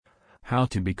How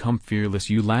to become fearless?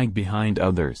 You lag behind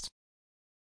others.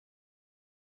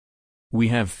 We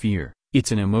have fear,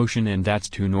 it's an emotion and that's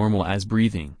too normal as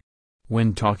breathing.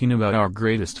 When talking about our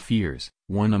greatest fears,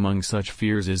 one among such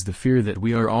fears is the fear that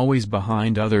we are always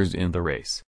behind others in the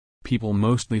race. People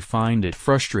mostly find it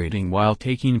frustrating while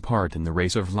taking part in the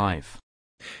race of life.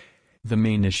 The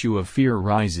main issue of fear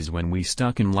arises when we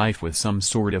stuck in life with some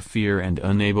sort of fear and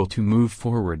unable to move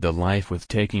forward the life with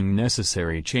taking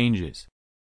necessary changes.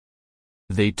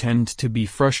 They tend to be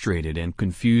frustrated and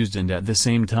confused and at the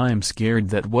same time scared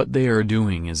that what they are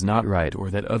doing is not right or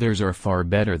that others are far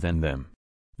better than them.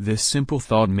 This simple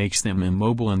thought makes them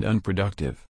immobile and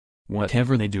unproductive.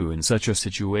 Whatever they do in such a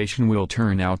situation will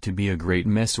turn out to be a great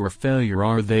mess or failure,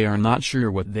 or they are not sure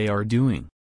what they are doing.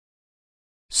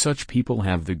 Such people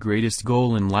have the greatest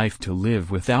goal in life: to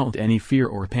live without any fear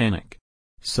or panic.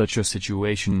 Such a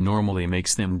situation normally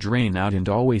makes them drain out and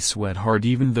always sweat hard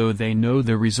even though they know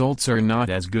the results are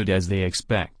not as good as they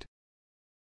expect.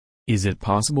 Is it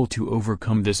possible to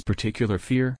overcome this particular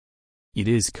fear? It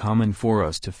is common for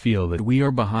us to feel that we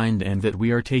are behind and that we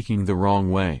are taking the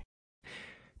wrong way.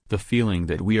 The feeling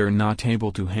that we are not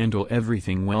able to handle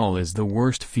everything well is the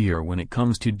worst fear when it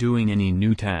comes to doing any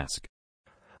new task.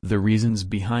 The reasons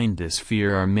behind this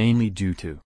fear are mainly due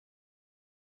to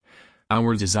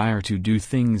our desire to do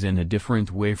things in a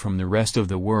different way from the rest of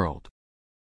the world,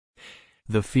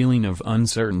 the feeling of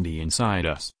uncertainty inside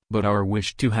us, but our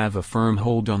wish to have a firm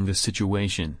hold on the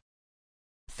situation,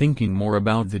 thinking more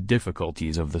about the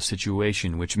difficulties of the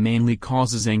situation, which mainly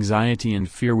causes anxiety and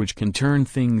fear, which can turn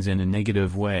things in a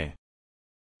negative way.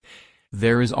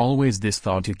 There is always this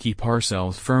thought to keep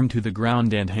ourselves firm to the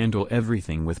ground and handle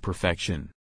everything with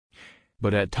perfection.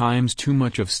 But at times too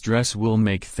much of stress will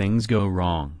make things go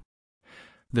wrong.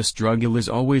 The struggle is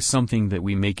always something that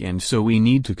we make, and so we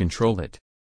need to control it.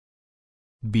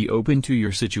 Be open to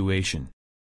your situation.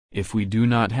 If we do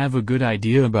not have a good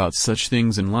idea about such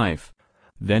things in life,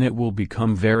 then it will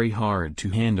become very hard to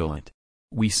handle it.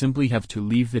 We simply have to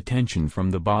leave the tension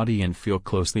from the body and feel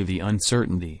closely the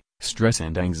uncertainty, stress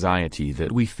and anxiety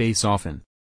that we face often.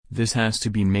 This has to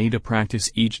be made a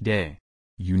practice each day.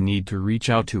 You need to reach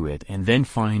out to it and then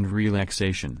find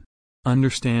relaxation.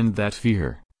 Understand that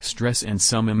fear, stress and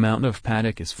some amount of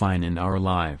panic is fine in our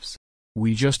lives.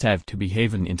 We just have to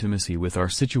behave in intimacy with our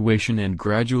situation, and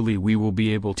gradually we will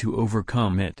be able to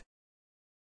overcome it.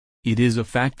 It is a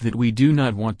fact that we do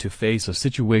not want to face a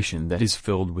situation that is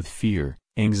filled with fear,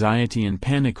 anxiety and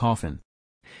panic often.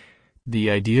 The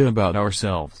idea about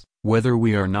ourselves, whether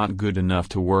we are not good enough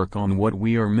to work on what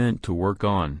we are meant to work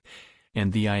on,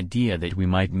 and the idea that we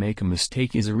might make a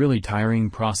mistake is a really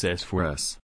tiring process for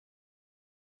us.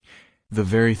 The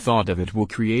very thought of it will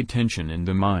create tension in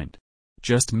the mind.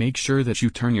 Just make sure that you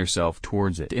turn yourself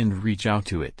towards it and reach out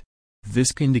to it.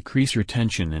 This can decrease your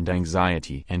tension and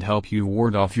anxiety and help you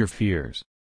ward off your fears.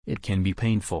 It can be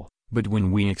painful, but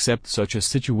when we accept such a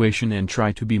situation and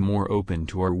try to be more open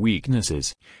to our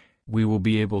weaknesses, we will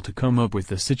be able to come up with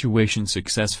the situation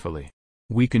successfully.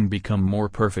 We can become more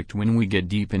perfect when we get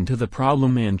deep into the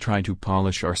problem and try to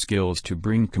polish our skills to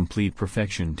bring complete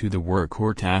perfection to the work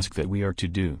or task that we are to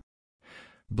do.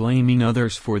 Blaming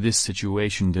others for this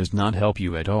situation does not help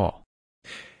you at all.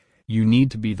 You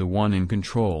need to be the one in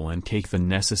control and take the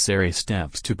necessary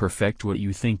steps to perfect what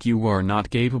you think you are not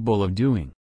capable of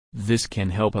doing. This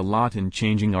can help a lot in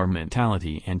changing our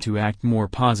mentality and to act more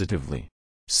positively.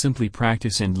 Simply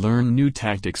practice and learn new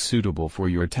tactics suitable for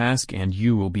your task, and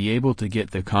you will be able to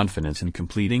get the confidence in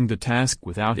completing the task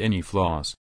without any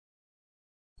flaws.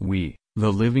 We,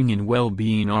 the Living in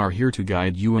Well-Being, are here to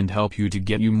guide you and help you to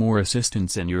get you more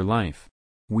assistance in your life.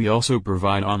 We also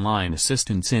provide online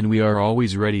assistance, and we are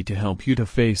always ready to help you to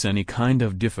face any kind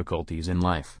of difficulties in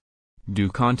life. Do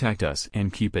contact us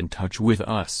and keep in touch with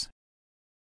us.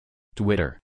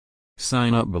 Twitter.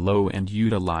 Sign up below and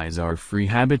utilize our free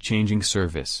habit-changing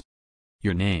service.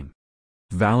 Your name.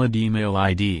 Valid email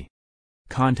ID.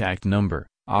 Contact number,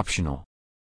 optional.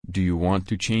 Do you want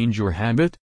to change your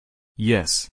habit?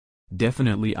 Yes.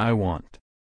 Definitely I want.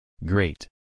 Great.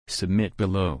 Submit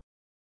below.